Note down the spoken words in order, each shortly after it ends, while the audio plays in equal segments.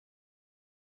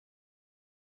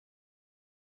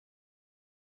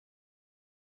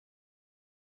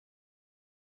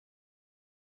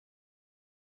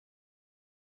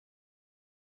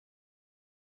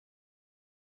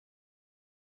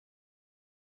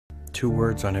two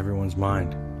words on everyone's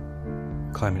mind: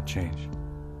 climate change.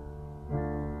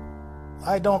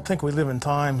 I don't think we live in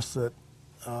times that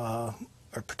are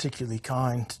particularly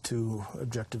kind to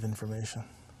objective information.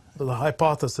 So the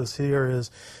hypothesis here is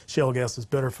shale gas is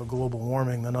better for global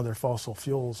warming than other fossil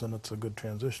fuels, and it's a good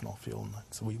transitional fuel.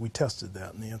 So we tested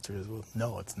that, and the answer is, well,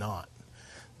 no, it's not.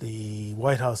 The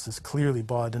White House has clearly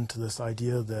bought into this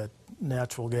idea that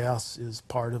natural gas is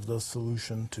part of the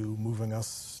solution to moving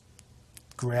us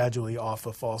gradually off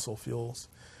of fossil fuels.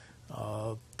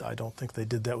 I don't think they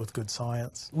did that with good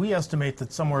science. We estimate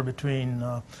that somewhere between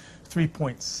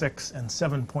 3.6 and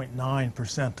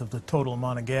 7.9% of the total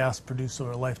amount of gas produced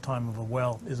over a lifetime of a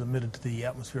well is emitted to the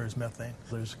atmosphere as methane.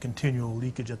 There's continual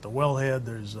leakage at the wellhead,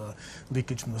 there's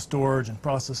leakage from the storage and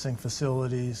processing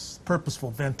facilities, purposeful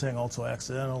venting, also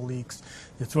accidental leaks.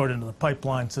 You throw it into the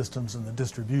pipeline systems and the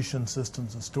distribution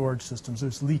systems and storage systems.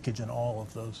 There's leakage in all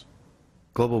of those.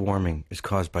 Global warming is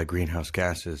caused by greenhouse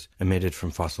gases emitted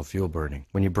from fossil fuel burning.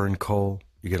 When you burn coal,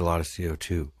 you get a lot of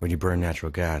CO2. When you burn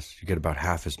natural gas, you get about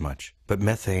half as much. But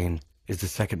methane is the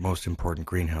second most important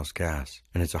greenhouse gas,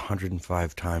 and it's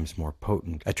 105 times more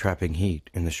potent at trapping heat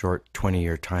in the short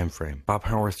 20-year time frame. Bob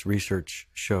Howarth's research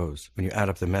shows when you add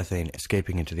up the methane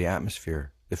escaping into the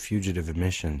atmosphere, the fugitive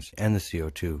emissions, and the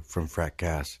CO2 from frack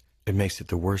gas, it makes it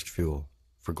the worst fuel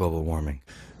for global warming.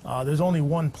 There's only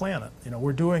one planet.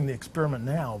 We're doing the experiment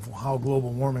now of how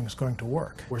global warming is going to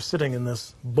work. We're sitting in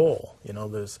this bowl.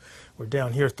 We're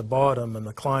down here at the bottom, and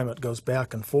the climate goes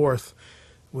back and forth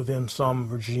within some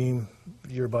regime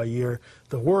year by year.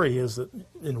 The worry is that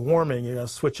in warming, you're going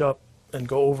to switch up and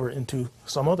go over into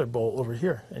some other bowl over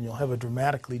here, and you'll have a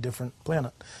dramatically different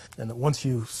planet. And that once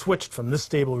you switched from this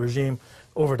stable regime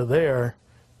over to there,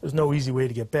 there's no easy way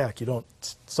to get back. You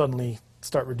don't suddenly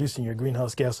start reducing your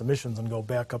greenhouse gas emissions and go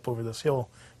back up over this hill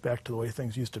back to the way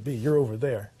things used to be. You're over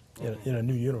there in a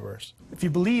new universe. If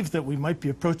you believe that we might be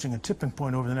approaching a tipping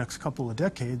point over the next couple of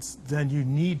decades, then you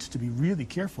need to be really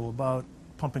careful about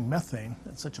pumping methane,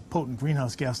 that's such a potent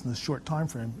greenhouse gas in this short time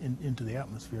frame, into the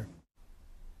atmosphere.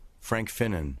 Frank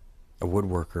Finan, a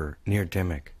woodworker near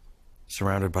Dimock,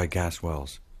 surrounded by gas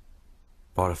wells,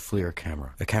 bought a FLIR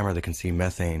camera, a camera that can see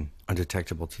methane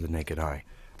undetectable to the naked eye.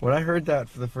 When I heard that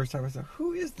for the first time, I said,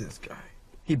 who is this guy?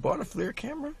 He bought a FLIR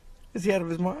camera? Is he out of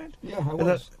his mind? Yeah, I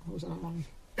was out of my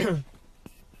mind.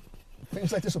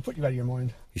 Things like this will put you out of your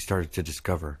mind. He started to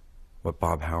discover what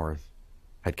Bob Howarth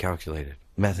had calculated.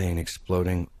 Methane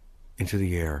exploding into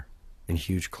the air in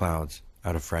huge clouds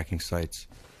out of fracking sites.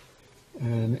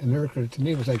 And America, to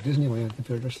me, was like Disneyland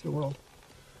compared to the rest of the world.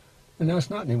 And now it's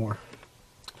not anymore.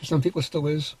 For some people, it still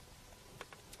is.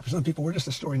 For some people, we're just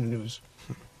a story in the news.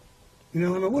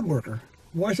 I'm a woodworker.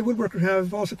 Why does a woodworker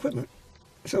have all this equipment?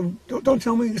 So don't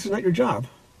tell me this is not your job.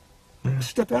 Yeah.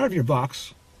 Step out of your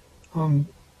box. Go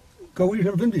where you've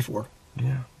never been before.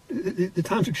 Yeah. The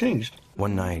times have changed.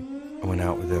 One night, I went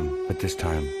out with him, but this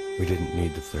time, we didn't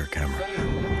need the FLIR camera.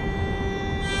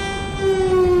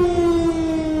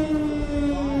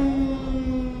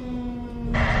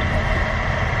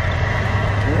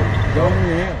 Don't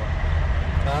inhale.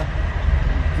 Huh?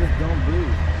 Just don't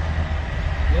breathe.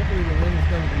 Luckily the wind is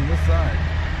coming from this side.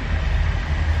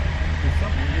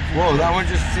 Whoa, that one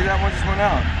just went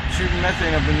out. Shooting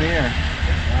methane up in the air.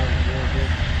 That was real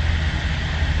good.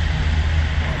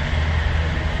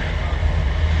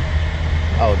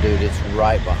 Oh, dude, it's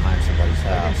right behind somebody's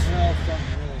house.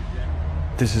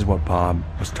 This is what Bob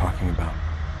was talking about.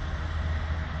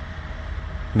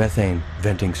 Methane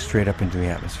venting straight up into the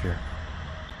atmosphere.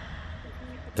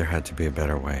 There had to be a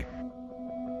better way.